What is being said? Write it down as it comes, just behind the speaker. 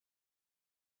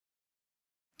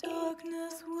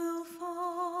Darkness will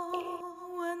fall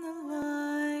when the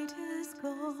light is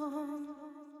gone.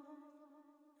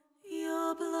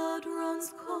 Your blood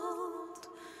runs cold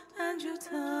and your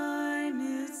time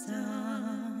is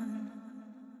done.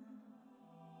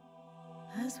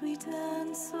 As we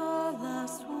dance our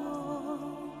last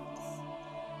waltz,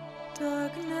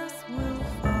 darkness will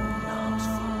fall.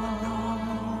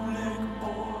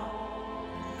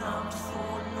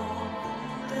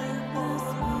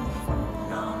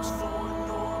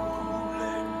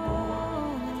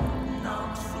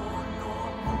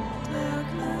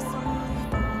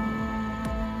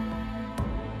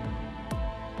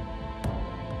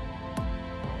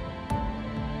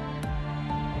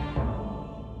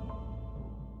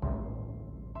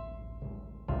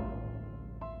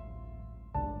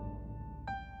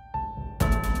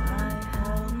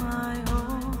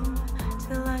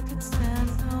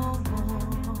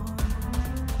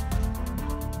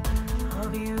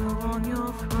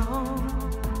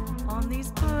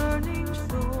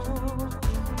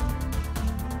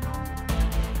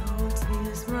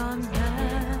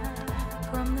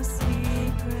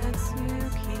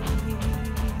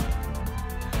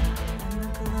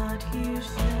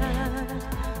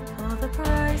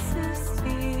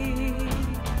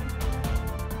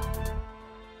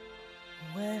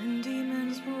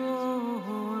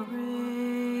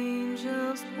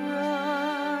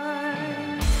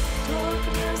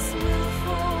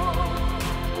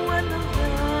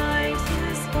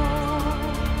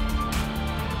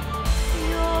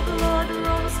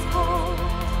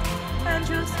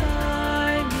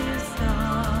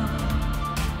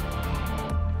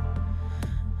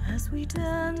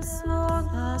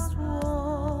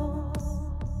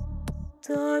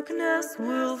 Darkness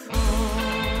will fall.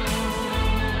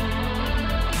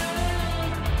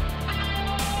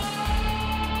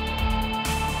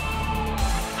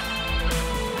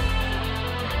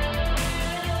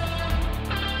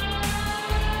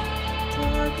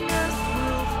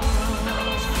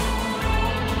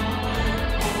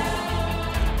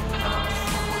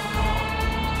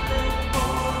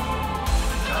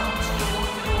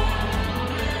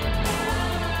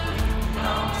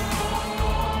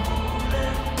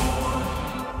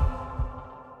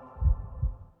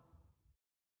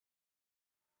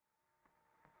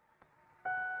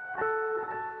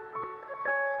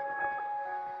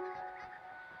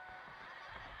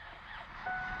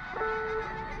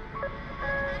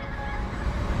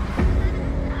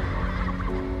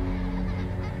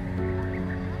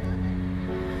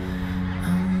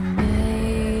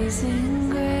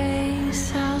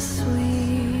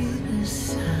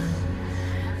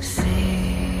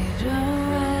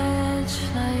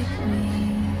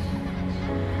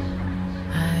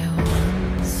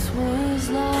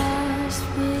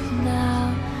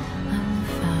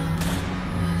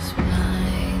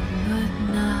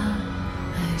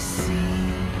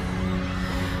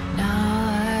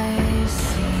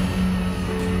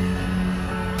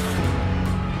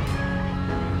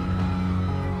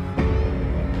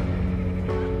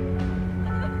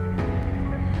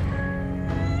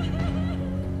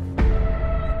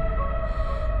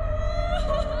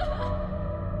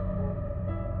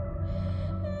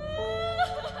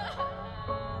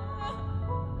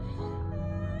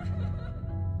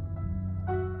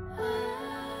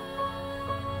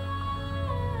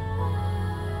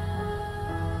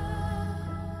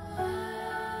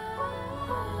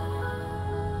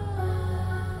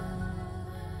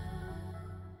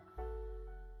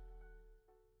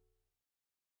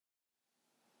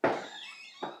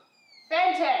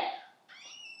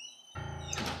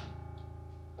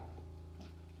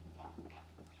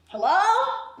 Hello?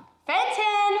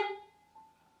 Fenton!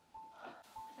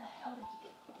 Where the hell did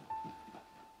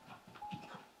he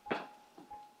go?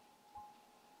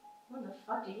 When the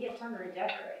fuck did he have time to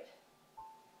redecorate?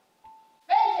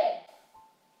 Fenton!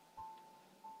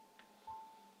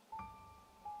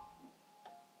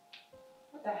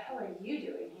 What the hell are you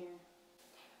doing here?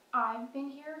 I've been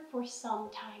here for some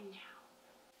time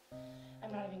now.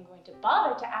 I'm not even going to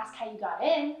bother to ask how you got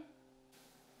in.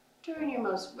 During your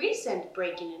most recent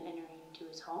breaking and entering into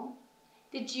his home,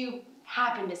 did you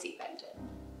happen to see Fenton?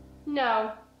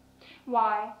 No.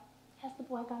 Why? Has the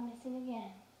boy gone missing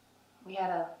again? We had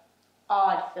a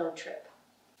odd field trip.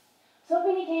 I was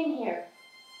hoping he came here.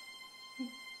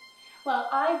 Well,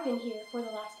 I've been here for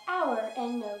the last hour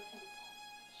and no Fenton.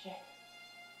 Shit.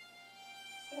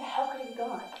 Where the hell could he be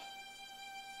gone?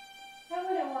 I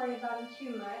wouldn't worry about him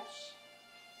too much.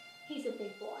 He's a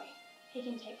big boy. He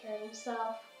can take care of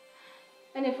himself.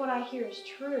 And if what I hear is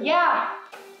true... Yeah!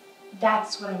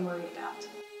 That's what I'm worried about.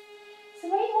 So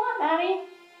what do you want, Maddie?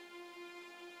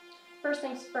 First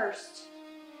things first,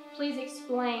 please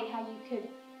explain how you could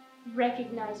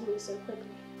recognize me so quickly.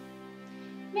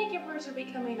 Makeovers are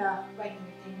becoming a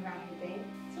regular thing around here, babe.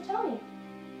 So tell me,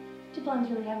 do blondes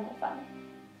really have no fun?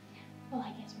 Well,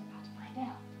 I guess we're about to find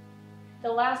out.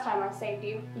 The last time I saved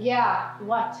you. Yeah,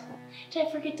 what? Did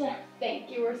I forget to thank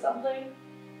you or something?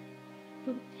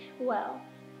 Well,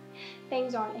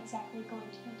 things aren't exactly going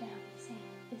to go down the same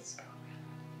this go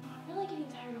around. I'm really getting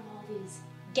tired of all these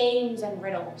games and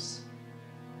riddles.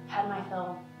 Had my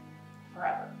fill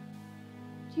forever.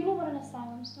 Do you know what an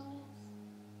asylum stone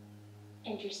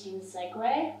is? Interesting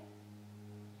segue.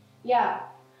 Yeah,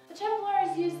 the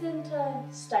Templars used them to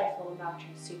stifle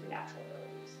Nocturne's supernatural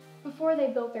abilities. Before they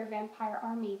built their vampire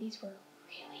army, these were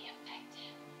really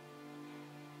effective.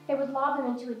 They would lob them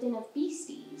into a den of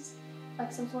beasties,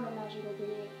 like some sort of magical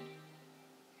grenade.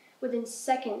 Within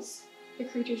seconds, the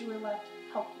creatures were left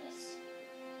helpless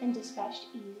and dispatched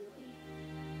easily.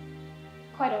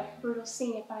 Quite a brutal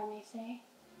scene, if I may say,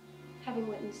 having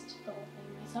witnessed the whole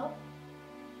thing myself.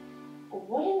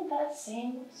 Wouldn't that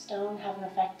same stone have an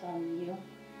effect on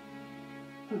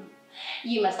you?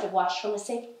 You must have watched from a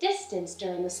safe distance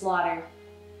during the slaughter.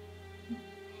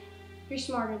 You're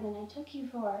smarter than I took you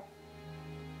for,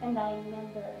 and I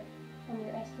never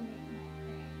underestimate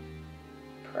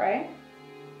my prey. Pray?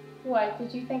 What,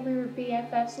 did you think we were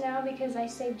BFFs now because I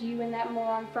saved you and that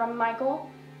moron from Michael?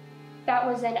 That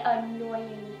was an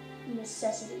annoying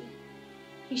necessity.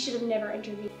 He should have never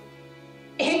intervened.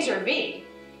 Intervene?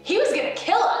 He was gonna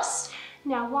kill us!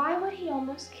 Now, why would he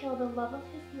almost kill the love of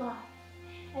his life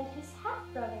and his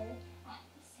half-brother at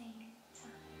the same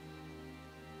time?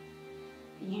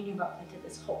 You knew about Clinton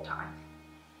this whole time.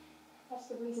 That's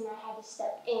the reason I had to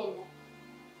step in.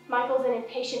 Michael's an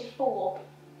impatient fool.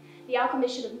 The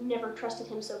Alchemist should have never trusted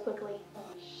him so quickly.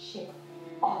 Oh shit.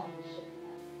 Oh shit.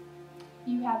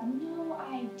 You have no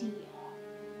idea.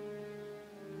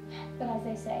 But as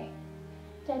they say,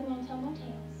 dead men tell no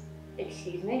tales.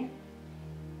 Excuse me?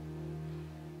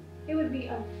 It would be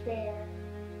unfair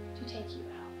to take you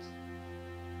out,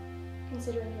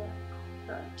 considering your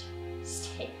current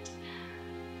state.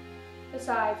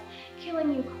 Besides,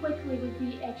 killing you quickly would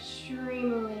be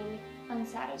extremely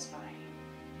unsatisfying,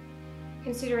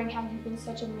 considering how you've been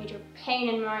such a major pain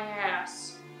in my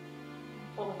ass.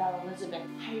 But without Elizabeth,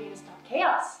 how are you gonna stop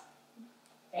chaos?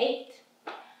 Fate.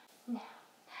 Now,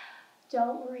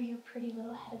 don't worry your pretty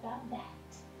little head about that.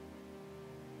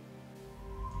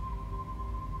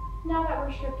 Now that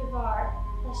we're stripped of our,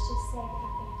 let's just say,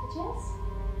 advantages,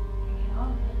 bring it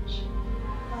on, bitch.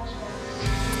 Pleasure.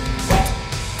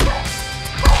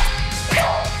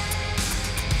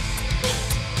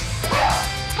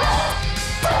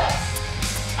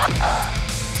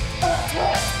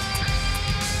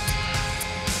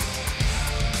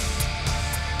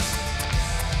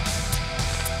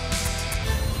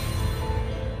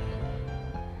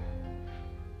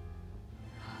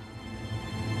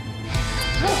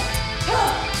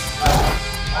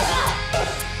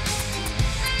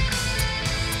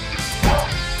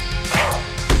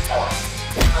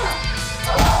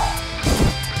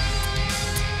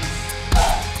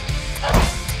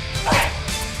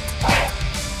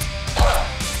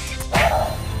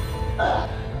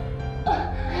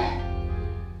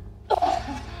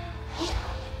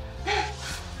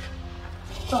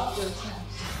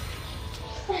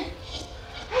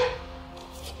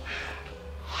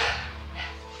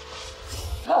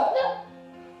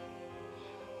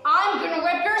 I'm gonna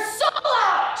rip your soul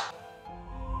out!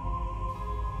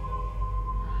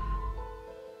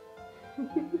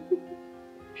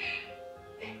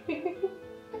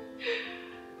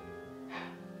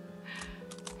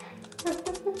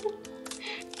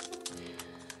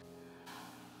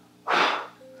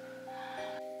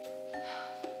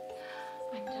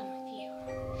 I'm done with you,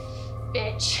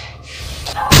 bitch.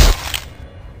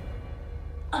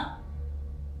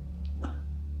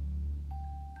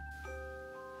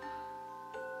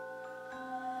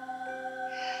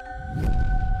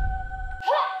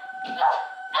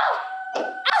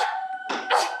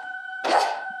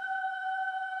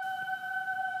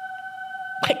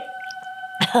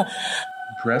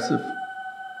 Impressive.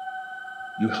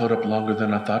 You held up longer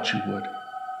than I thought you would.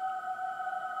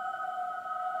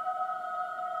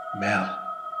 Mel,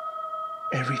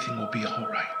 everything will be all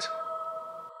right.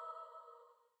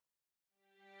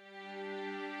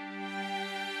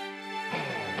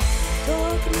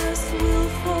 Darkness will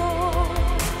fall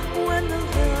when the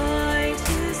light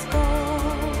is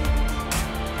gone.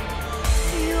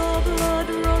 Your blood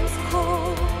runs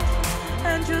cold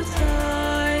and your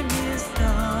time is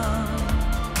done.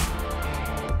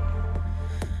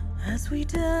 As we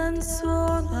dance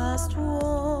our last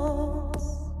waltz.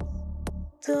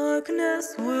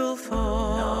 Darkness will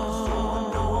fall.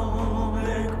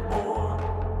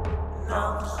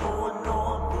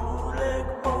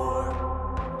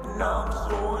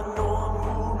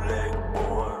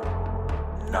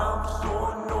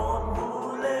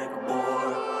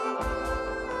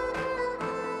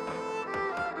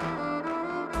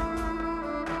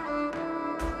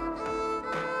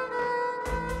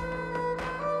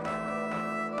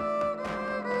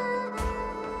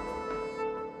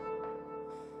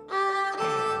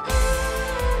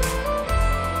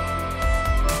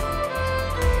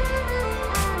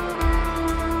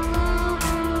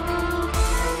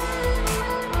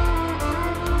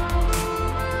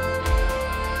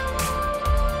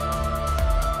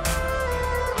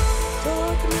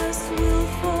 Darkness will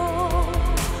fall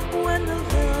when the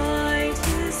light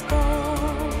is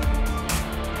gone.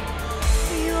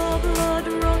 Your blood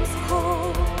runs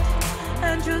cold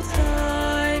and your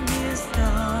time is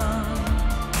done.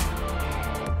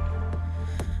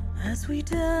 As we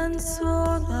dance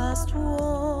our last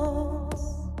waltz,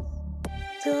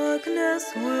 darkness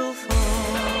will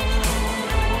fall.